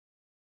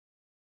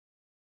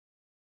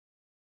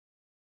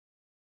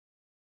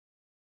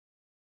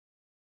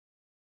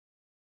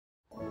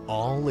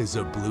All is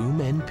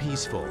abloom and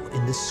peaceful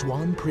in the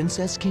Swan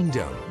Princess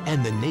Kingdom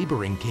and the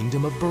neighboring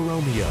kingdom of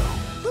Borromeo.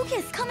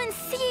 Lucas, come and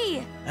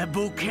see! A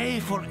bouquet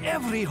for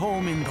every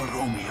home in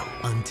Borromeo.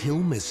 Until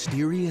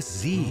mysterious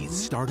Z's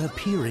start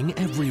appearing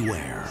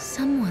everywhere.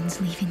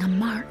 Someone's leaving a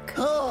mark.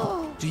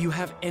 Do you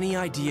have any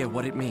idea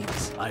what it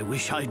means? I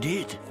wish I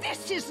did.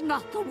 This is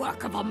not the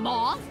work of a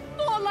moth,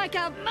 more like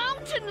a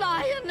mountain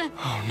lion.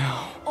 Oh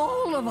no.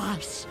 All of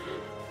us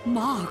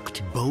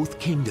marked. Both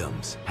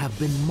kingdoms have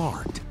been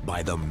marked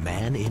by the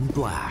Man in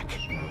Black.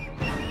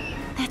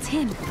 That's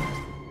him.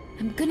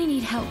 I'm gonna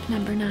need help,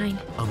 number 9.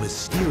 A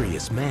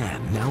mysterious man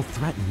now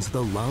threatens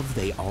the love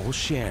they all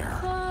share.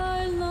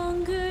 Far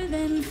longer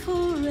than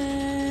forever.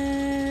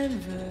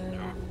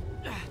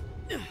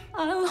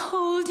 I'll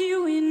hold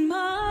you in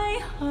my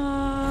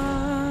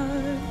heart.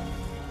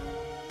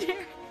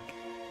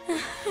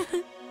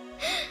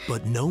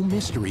 But no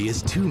mystery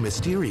is too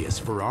mysterious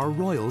for our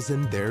royals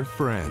and their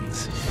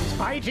friends.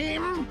 Spy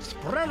team,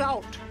 spread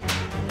out.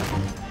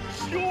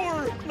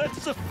 Sure,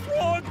 let's the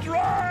frog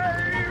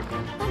drive!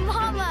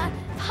 Mama!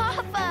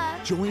 Papa!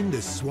 Join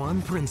the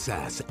Swan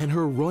Princess and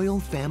her royal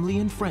family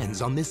and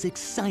friends on this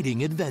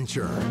exciting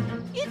adventure.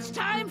 It's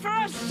time for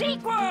a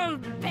sequel,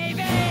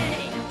 baby!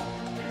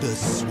 The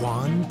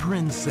Swan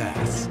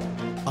Princess,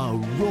 a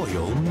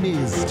royal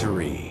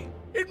mystery.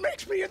 It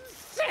makes me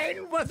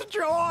insane with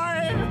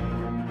joy.